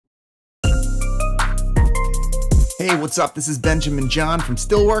Hey, what's up? This is Benjamin John from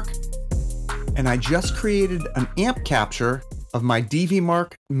Stillwork, and I just created an amp capture of my DV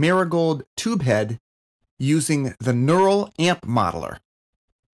Mark Maragold tube head using the Neural Amp Modeler.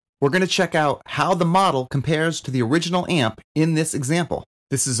 We're going to check out how the model compares to the original amp in this example.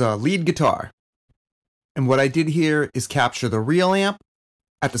 This is a lead guitar, and what I did here is capture the real amp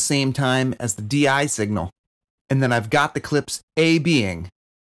at the same time as the DI signal, and then I've got the clips A-Bing,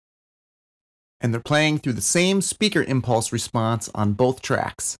 and they're playing through the same speaker impulse response on both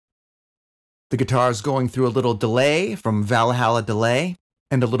tracks. The guitar is going through a little delay from Valhalla Delay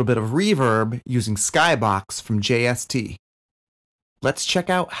and a little bit of reverb using Skybox from JST. Let's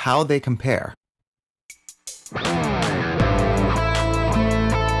check out how they compare.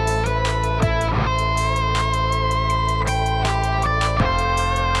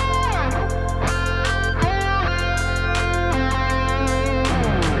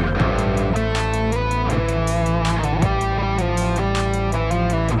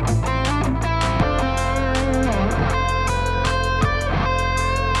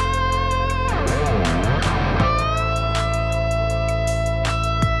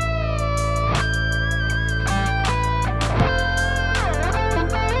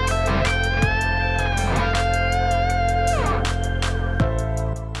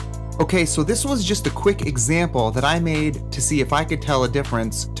 Okay, so this was just a quick example that I made to see if I could tell a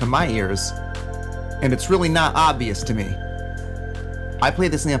difference to my ears, and it's really not obvious to me. I play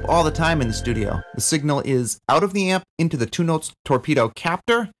this amp all the time in the studio. The signal is out of the amp into the 2-notes torpedo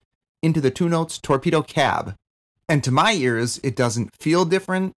captor, into the 2-notes torpedo cab. And to my ears, it doesn't feel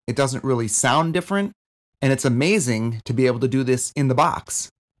different, it doesn't really sound different, and it's amazing to be able to do this in the box.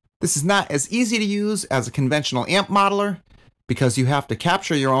 This is not as easy to use as a conventional amp modeler, because you have to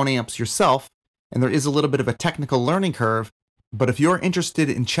capture your own amps yourself, and there is a little bit of a technical learning curve. But if you're interested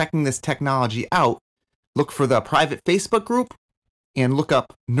in checking this technology out, look for the private Facebook group and look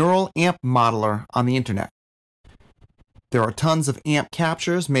up Neural Amp Modeler on the internet. There are tons of amp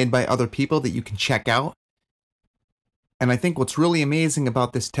captures made by other people that you can check out. And I think what's really amazing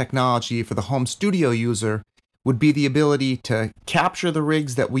about this technology for the home studio user would be the ability to capture the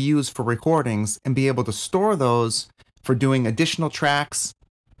rigs that we use for recordings and be able to store those for doing additional tracks,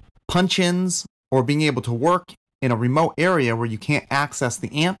 punch-ins, or being able to work in a remote area where you can't access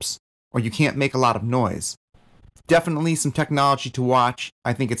the amps or you can't make a lot of noise. Definitely some technology to watch.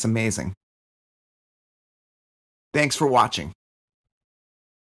 I think it's amazing. Thanks for watching.